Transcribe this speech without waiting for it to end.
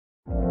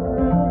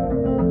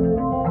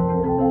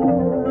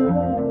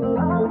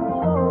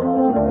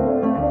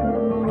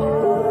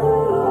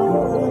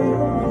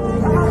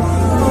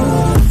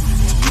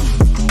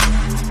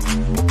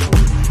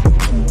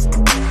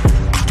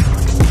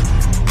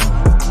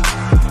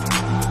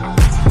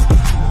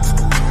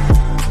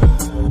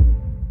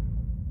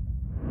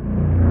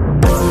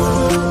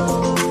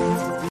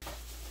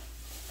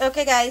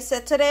guys, so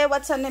today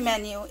what's on the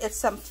menu? It's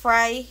some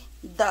fried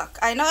duck.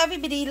 I know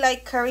everybody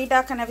like curry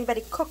duck and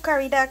everybody cook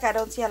curry duck. I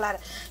don't see a lot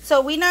of, so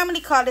we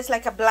normally call this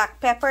like a black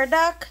pepper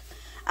duck,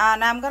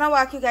 and I'm gonna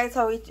walk you guys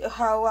how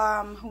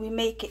we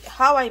make it,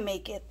 how I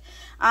make it.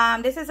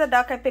 This is a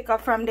duck I pick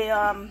up from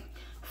the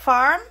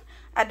farm.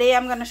 Today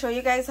I'm gonna show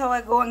you guys how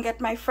I go and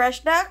get my fresh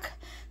duck.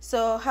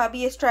 So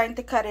hubby is trying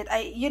to cut it.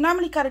 You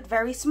normally cut it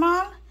very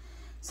small,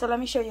 so let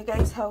me show you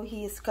guys how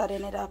he is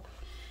cutting it up.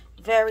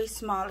 Very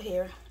small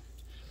here,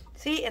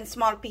 see, in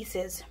small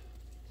pieces.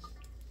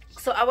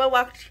 So I will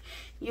walk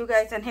you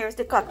guys, and here's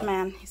the cut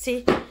man.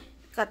 See,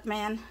 cut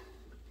man.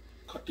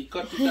 Cutty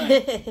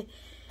time.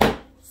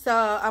 So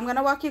I'm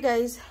gonna walk you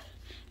guys.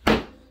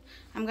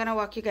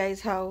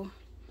 How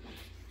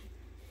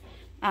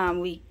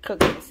we cook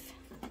this.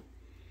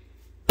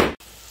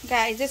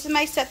 Guys, this is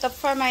my setup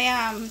for my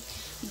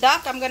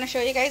duck. I'm gonna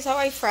show you guys how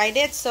I fried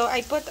it. So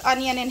I put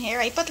onion in here.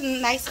 I put a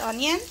nice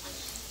onion,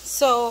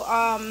 so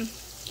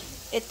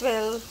it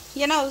will,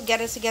 you know,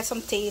 get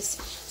some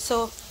taste.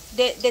 So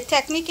the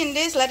technique in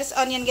this, let this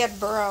onion get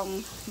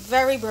brown,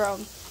 very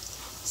brown.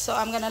 So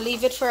I'm gonna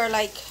leave it for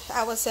like,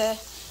 I would say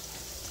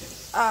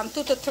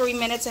 2 to 3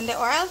 minutes in the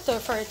oil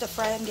for it to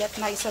fry and get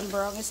nice and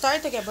brown. It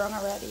started to get brown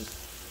already.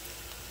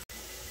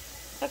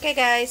 Okay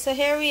guys, so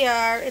here we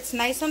are. It's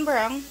nice and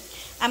brown.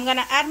 I'm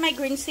gonna add my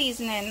green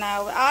seasoning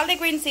now. All the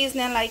green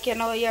seasoning, like, you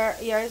know, your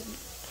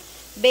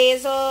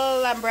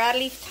basil and broad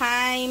leaf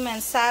thyme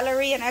and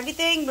celery and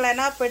everything, blend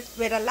up with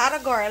a lot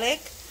of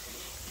garlic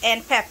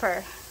and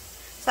pepper.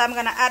 So I'm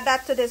gonna add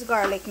that to this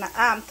garlic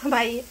now, to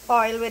my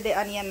oil with the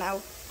onion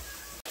now.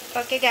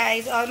 Okay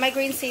guys, all my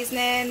green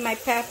seasoning, my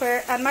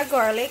pepper and my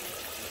garlic,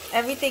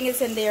 everything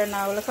is in there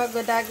now. Look how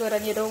good that good,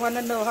 and you don't want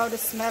to know how the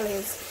smell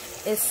is.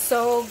 It's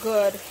so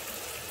good.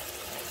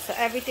 So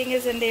everything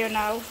is in there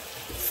now.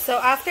 So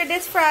after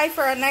this fry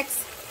for the next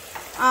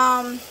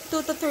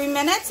 2 to 3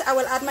 minutes, I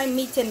will add my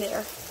meat in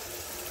there.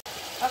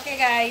 Okay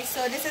guys,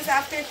 so this is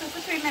after 2 to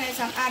 3 minutes.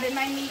 I'm adding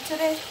my meat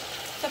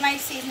to my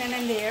seasoning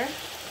in there.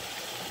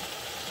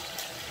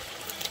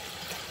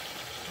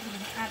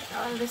 Add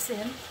all this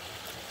in.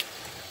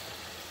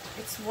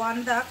 It's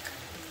one duck.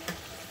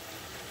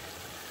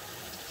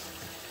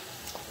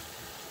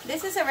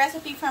 This is a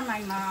recipe from my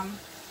mom.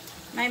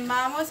 My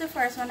mom was the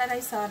first one that I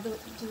saw do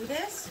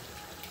this.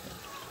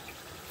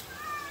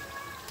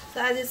 So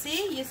as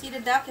you see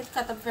the duck is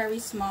cut up very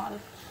small.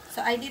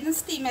 So I didn't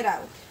steam it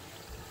out.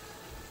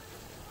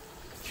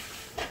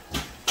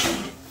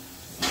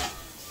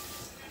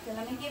 Okay,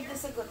 let me give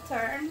this a good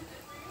turn.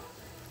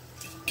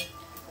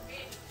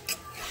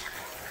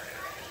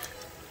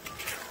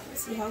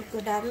 See how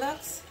good that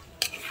looks.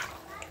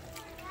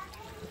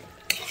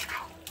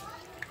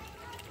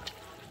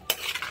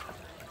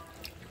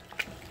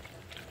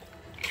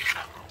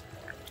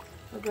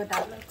 How good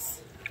that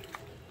looks.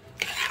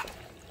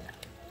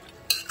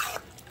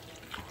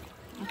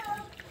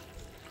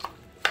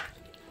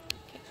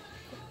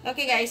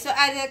 Okay guys, so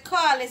as I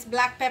call it's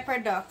black pepper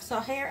duck. So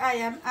here I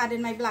am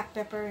adding my black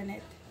pepper in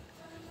it.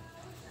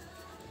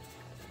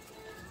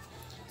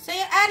 So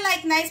you add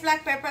like nice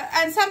black pepper,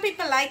 and some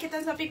people like it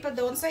and some people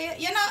don't. So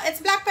you know, it's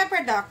black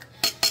pepper duck.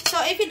 So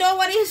if you don't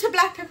want to use the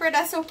black pepper,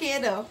 that's okay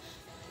though.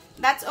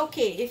 That's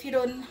okay if you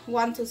don't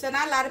want to. So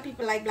not a lot of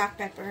people like black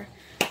pepper.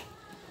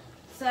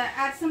 So I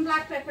add some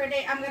black pepper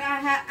there. I'm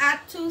gonna add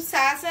 2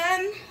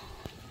 Sazon.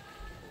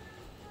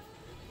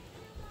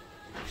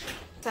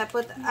 So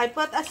I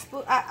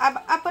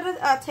put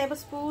a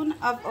tablespoon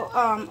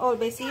of Old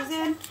Bay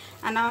season,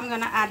 and now I'm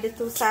gonna add the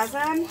 2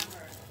 Sazon.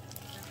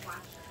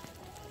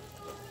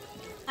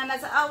 And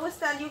as I always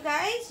tell you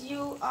guys,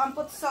 you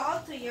put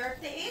salt to your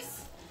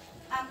taste.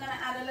 I'm gonna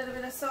add a little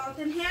bit of salt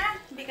in here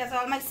because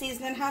all my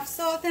seasoning have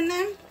salt in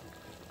them.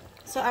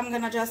 So I'm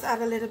gonna just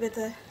add a little bit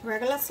of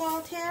regular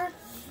salt here.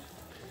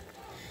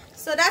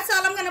 So that's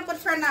all I'm gonna put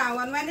for now.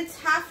 And when it's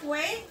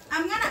halfway,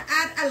 I'm gonna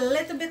add a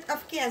little bit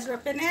of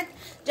ketchup in it,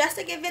 just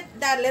to give it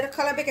that little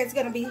color, because it's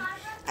gonna be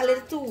a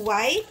little too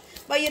white.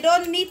 But you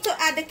don't need to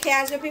add the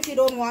ketchup if you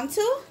don't want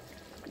to.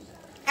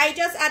 I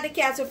just add the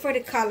ketchup for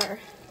the color.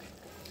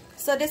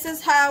 So this is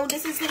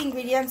the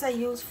ingredients I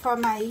use for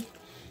my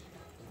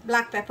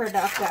black pepper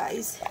duck,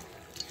 guys.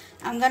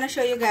 I'm gonna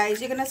show you guys.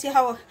 You're gonna see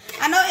how,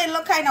 I know it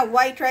look kind of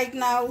white right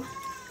now.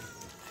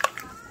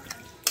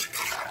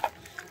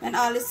 When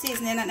all the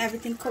seasoning and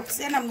everything cooks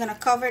in, I'm gonna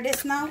cover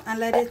this now and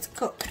let it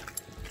cook.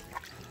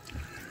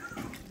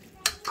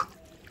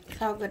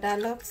 How good that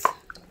looks.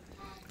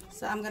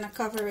 So I'm gonna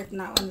cover it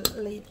now and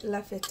leave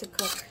it to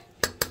cook.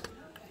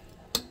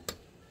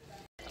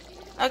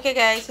 Okay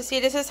guys, you see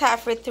this is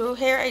halfway through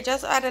here. I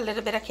just add a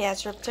little bit of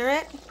ketchup to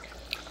it.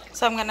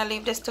 So I'm gonna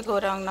leave this to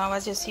go down now.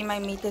 As you see, my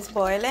meat is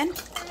boiling.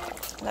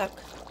 Look.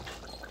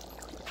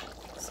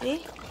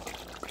 See?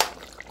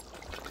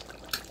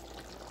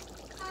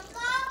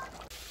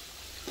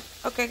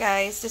 Okay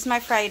guys, this is my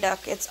fried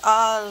duck. It's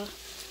all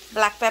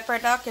black pepper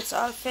duck. It's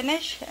all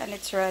finished and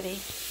it's ready.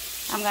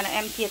 I'm gonna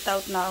empty it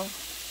out now.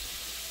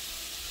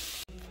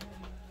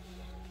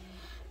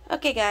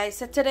 Okay guys,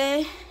 so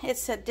today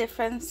it's a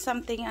different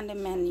something on the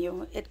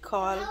menu. It's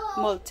called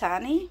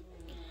mulltawny.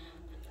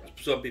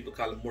 Some people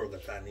call it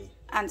mulligatawny.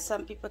 And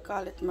some people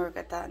call it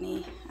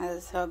mulligatawny,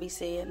 as how we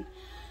saying.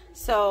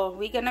 So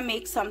we're gonna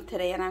make some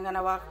today, and I'm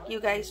gonna walk you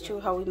guys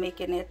through how we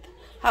making it.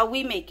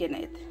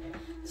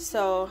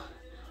 So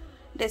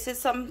this is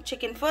some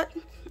chicken foot.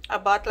 I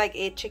bought like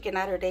 8 chicken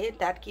other day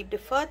that keep the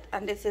foot,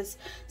 and this is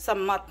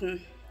some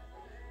mutton.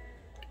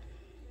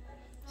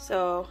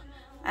 So,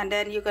 and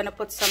then you're gonna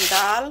put some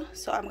dal.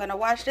 So I'm gonna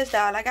wash this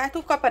dal. I got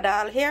 2 cups of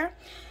dal here,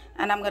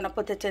 and I'm gonna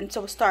put it in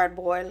to start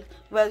boil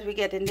while we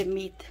getting the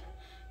meat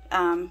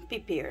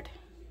prepared.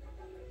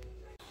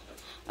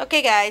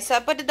 Okay guys, so I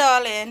put the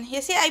dal in.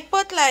 You see, I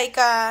put like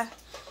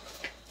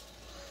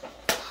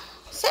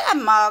say a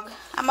mug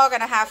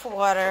and a half of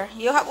water.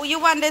 You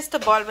want this to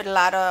boil with a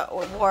lot of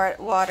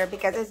water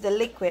because it's the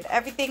liquid.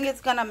 Everything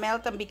is gonna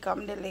melt and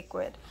become the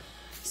liquid.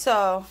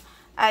 So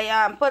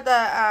I put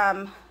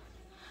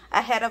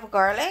a head of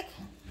garlic.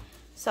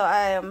 So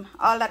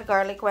all that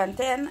garlic went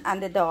in,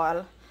 and the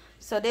dal.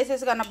 So this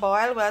is gonna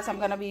boil whilst I'm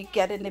gonna be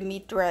getting the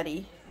meat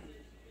ready.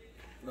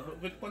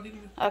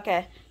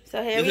 Okay,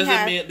 so here we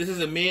have. This is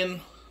the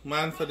main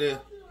man for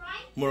the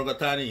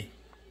mulligatawny.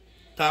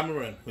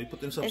 Tamarind. We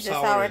put in some sour. Is this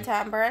our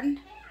tamarind?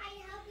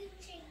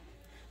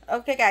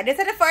 Okay guys, this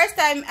is the first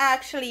time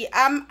actually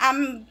I'm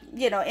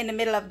in the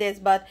middle of this,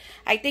 but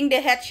I think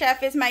the head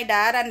chef is my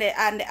dad, and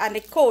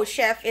the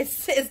co-chef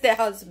is the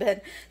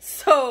husband.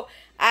 So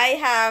I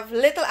have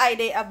little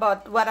idea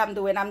about what I'm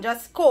doing. I'm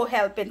just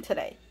co-helping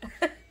today.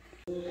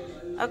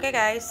 Okay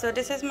guys, so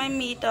this is my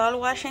meat all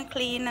washed and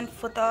clean, and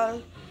foot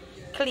all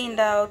cleaned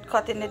out,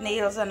 cutting the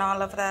nails and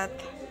all of that.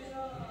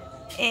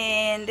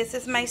 And this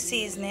is my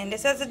seasoning.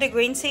 This is the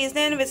green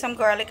seasoning with some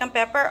garlic and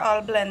pepper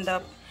all blend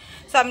up.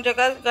 So I'm just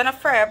gonna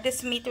fry up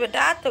this meat with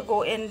that to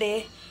go in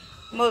the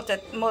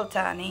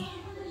mulltawny.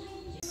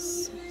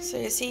 So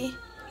you see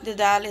the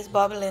dal is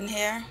bubbling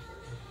here.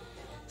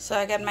 So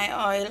I got my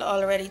oil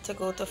all ready to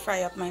go to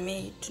fry up my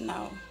meat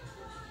now.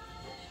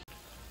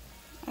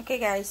 Okay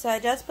guys, so I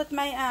just put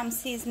my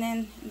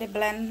seasoning, the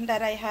blend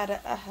that I had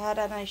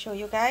and I show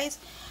you guys.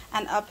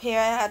 And up here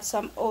I had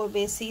some Old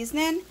Bay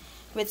seasoning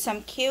with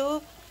some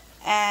cube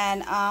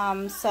and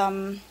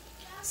some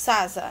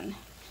Sazon.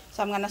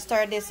 So I'm gonna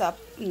stir this up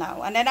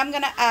now, and then I'm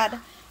gonna add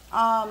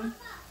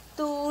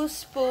 2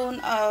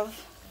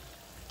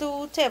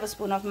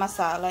 tablespoons of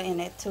masala in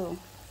it too.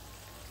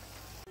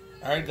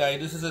 Alright guys,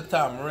 this is a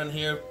tamarind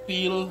here,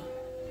 peel,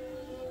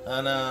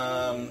 and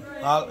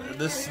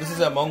this is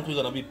the amount we're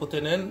gonna be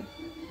putting in,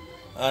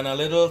 and a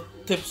little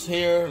tips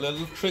here,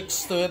 little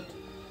tricks to it.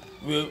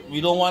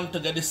 We don't want to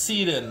get the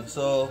seed in,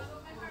 so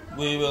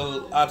we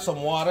will add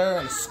some water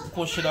and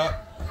push it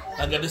up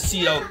and get the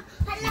seed out.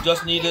 You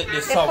just need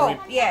the sour.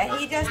 Yeah,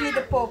 he just need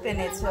the pulp in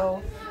it,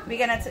 so we're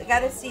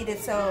gotta seed it.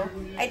 So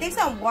I think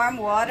some warm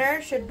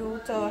water should do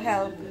to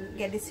help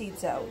get the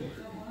seeds out.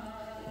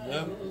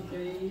 Yeah.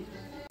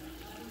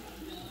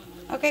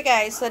 Okay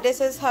guys, so this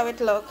is how it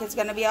looks. It's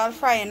gonna be all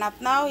frying up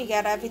now. You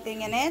got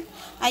everything in it,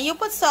 and you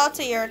put salt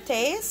to your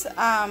taste.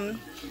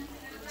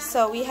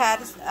 So we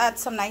add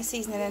some nice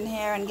seasoning in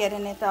here and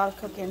getting it all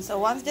cooking. So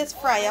once this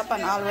fry up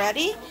and all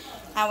ready,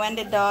 and when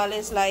the dal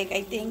is like,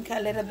 I think a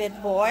little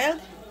bit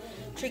boiled,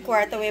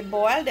 3/4 way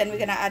boiled, then we're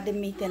gonna add the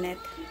meat in it.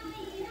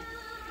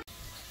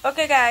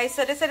 Okay guys,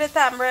 so this is the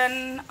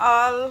tamarind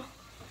all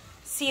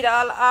seed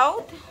all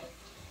out,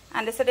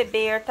 and this is the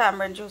bare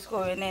tamarind juice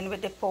going in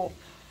with the pulp.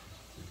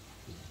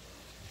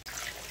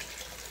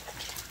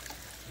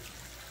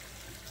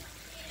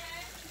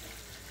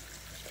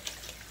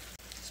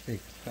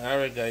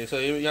 Alright guys, so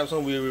here we have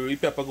some weary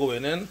pepper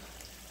going in.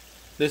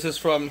 This is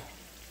from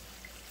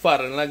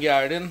father-in-law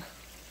garden.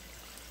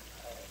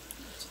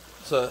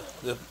 So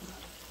the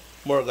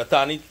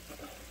mulligatawny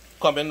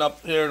coming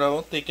up here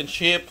now, taking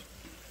shape.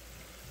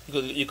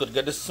 You could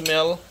get the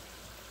smell.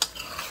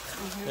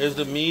 Here's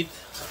the meat.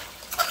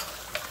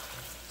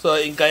 So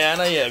in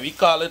Guyana, yeah, we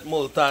call it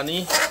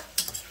mulltawny,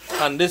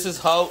 and this is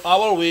how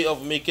our way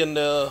of making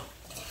the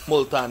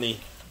mulltawny,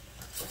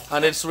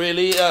 and it's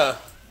really a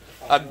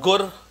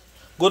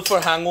good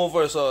for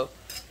hangover. So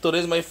today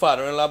is my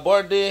father-in-law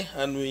birthday,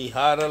 and we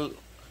had a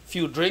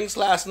few drinks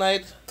last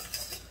night.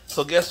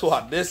 So guess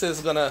what? This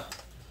is gonna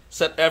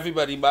set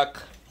everybody back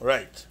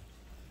right.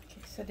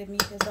 Okay, so the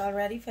meat is all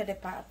ready for the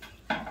pot.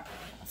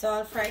 It's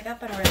all fried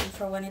up and ready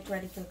for when it's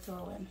ready to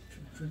throw in.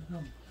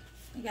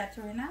 You got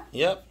to now?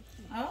 Yep.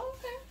 Oh,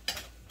 okay.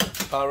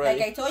 All right.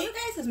 Like I told you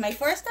guys, it's my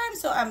first time,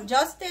 so I'm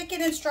just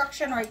taking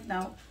instruction right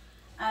now.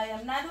 I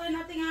am not doing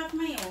nothing off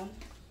my own.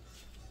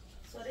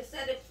 So they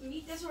said the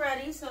meat is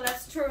ready, so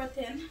let's throw it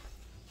in.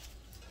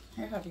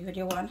 Here, have you with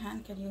your one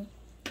hand? Can you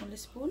hold the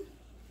spoon?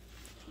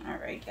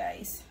 Alright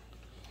guys.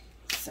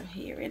 So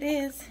here it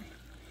is.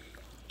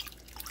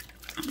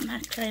 I'm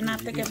not trying not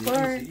to get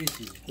burned.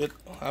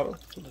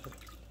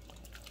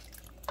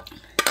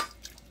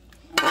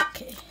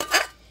 Okay.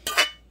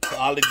 So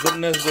all the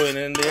goodness going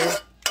in there.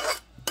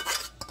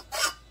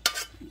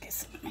 I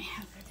guess let me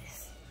help with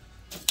this.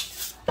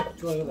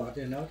 Cho các bạn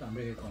trên nấu tạm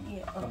biệt còn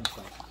Yeah. không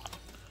phải.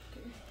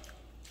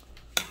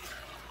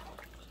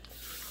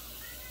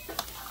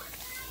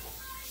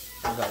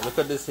 Look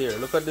at this here.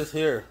 Look at this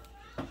here.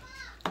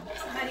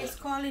 Somebody's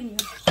calling you.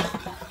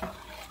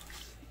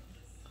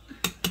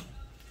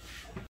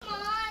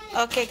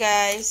 Okay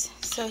guys,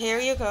 so here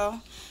you go.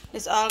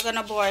 It's all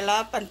gonna boil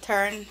up and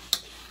turn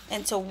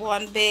into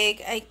one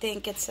big, I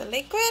think it's a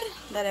liquid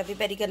that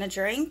everybody gonna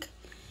drink.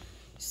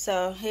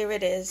 So here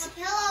it is.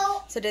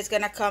 Hello. So this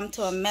gonna come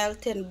to a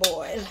melting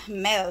boil.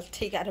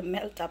 Melt. You gotta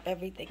melt up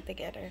everything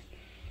together.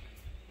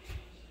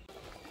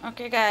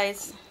 Okay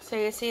guys, so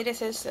you see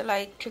this is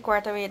like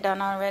 3/4 way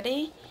done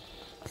already.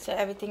 So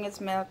everything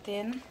is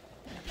melting.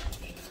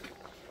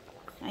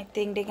 I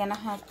think they're gonna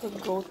have to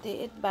rotate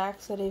it back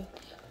so the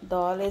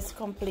Dhal is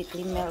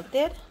completely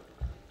melted.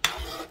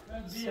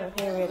 So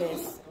here it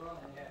is.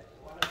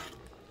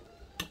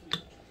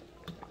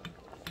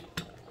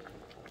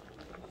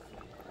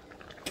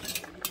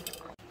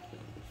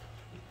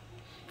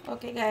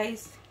 Okay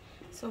guys,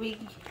 so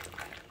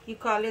you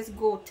call this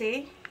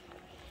gote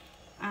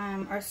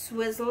or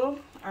swizzle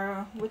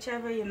or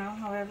whichever, you know,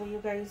 however you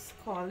guys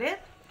call it.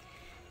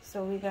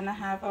 So we're gonna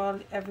have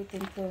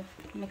everything to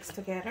mix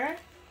together.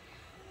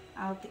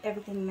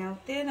 Everything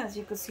melted. As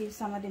you can see,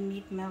 some of the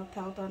meat melt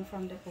out on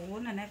from the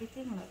bone and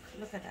everything.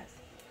 Look at that.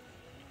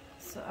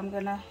 So I'm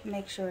gonna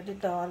make sure the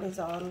Dhal is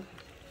all.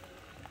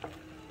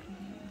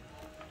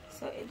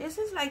 So this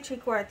is like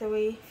 3/4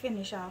 way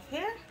finish off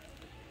here.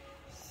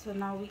 So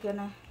now we're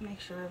gonna make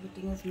sure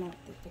everything is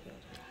melted together.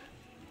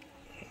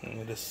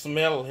 The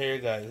smell here,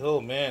 guys. Oh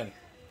man.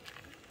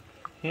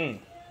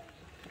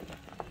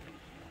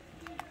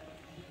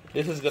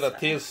 This is gonna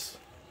taste.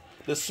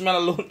 The smell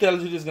alone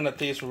tells you this is gonna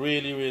taste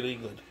really, really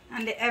good.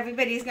 And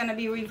everybody's gonna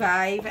be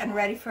revived and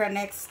ready for a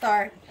next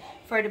start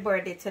for the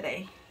birthday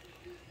today.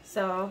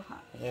 So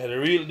yeah,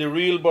 the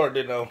real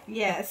birthday now.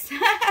 Yes.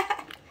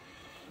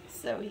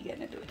 So we're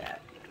gonna do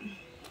that.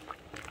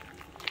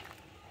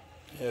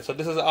 Yeah, so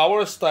this is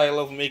our style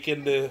of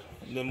making the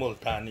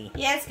multawny.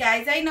 Yes,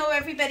 guys, I know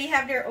everybody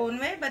have their own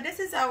way, but this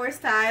is our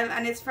style,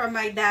 and it's from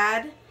my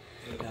dad.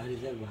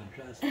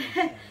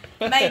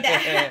 my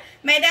dad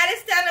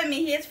is telling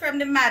me he's from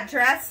the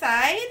Madras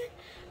side.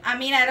 I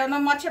mean, I don't know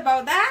much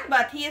about that,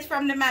 but he is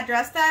from the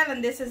Madras style,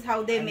 and this is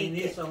how they make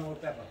it. Some more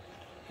pepper.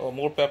 Oh,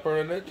 more pepper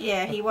in it?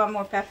 Yeah, he want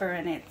more pepper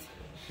in it.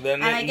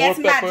 Then and I guess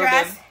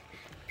Madras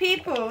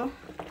people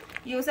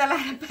use a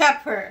lot of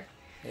pepper.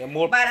 Yeah,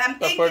 more but I'm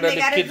pepper thinking than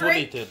the kids will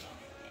eat it.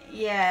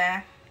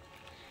 Yeah,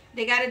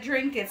 they gotta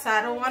drink it, so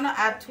I don't want to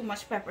add too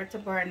much pepper to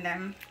burn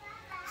them.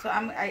 So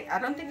I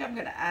don't think I'm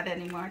gonna add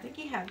any more. I think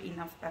he have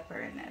enough pepper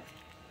in it.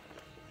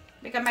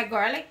 Because my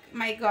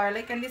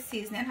garlic and the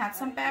seasoning had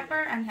some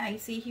pepper, and I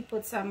see he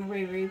put some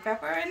riri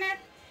pepper in it.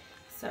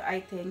 So I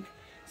think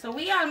so.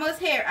 We almost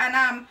here,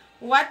 and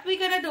what we're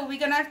gonna do? We're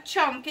gonna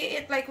chunk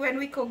it like when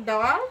we cook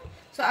Dhal.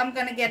 So I'm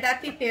gonna get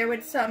that prepared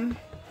with some,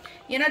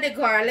 you know, the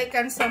garlic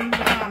and some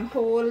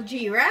whole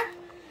Jeera,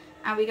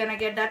 and we're gonna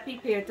get that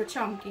prepared to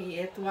chunky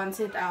it once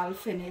it all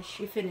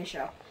finish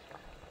up.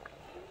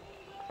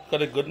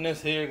 Look at the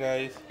goodness here,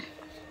 guys.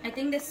 I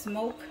think the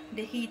smoke,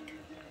 the heat,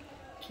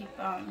 keep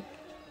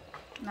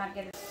not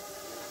getting.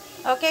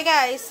 Okay,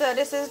 guys. So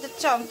this is the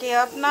chunky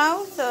up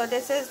now. So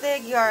this is the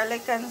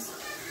garlic and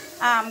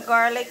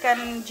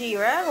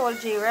Jeera, whole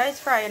Jeera is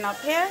frying up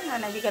here,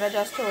 and then we're gonna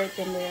just throw it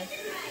in there.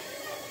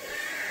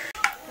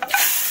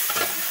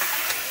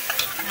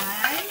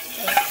 Nice.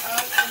 So it's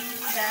all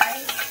easy,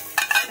 guys.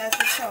 That's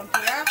the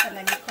chunky up, and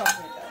then you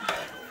cover it up.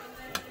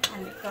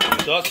 And you cover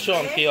it. Just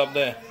chunky up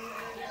there.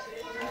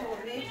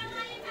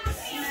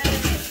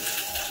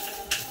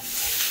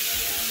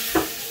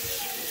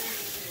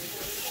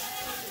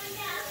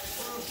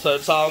 So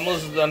it's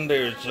almost done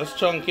there. Just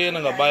chunky and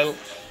I'm gonna buy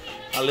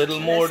a little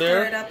more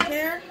there. Let's stir it up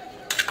here.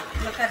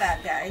 Look at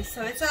that, guys.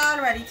 So it's all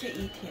ready to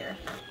eat here.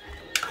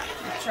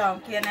 The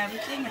chunky and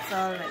everything, it's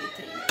all ready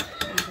to eat.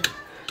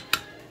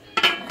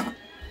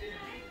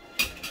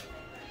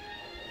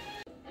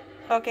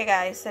 Okay,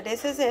 guys. So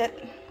this is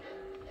it.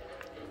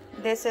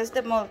 This is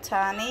the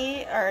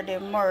multawny or the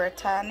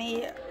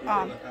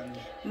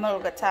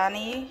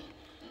mulligatawny,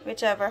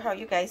 whichever how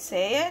you guys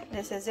say it.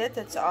 This is it.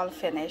 It's all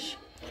finished.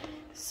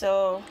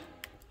 So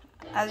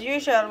as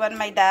usual, when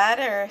my dad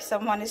or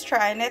someone is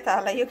trying it,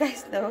 I'll let you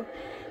guys know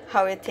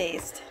how it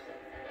tastes.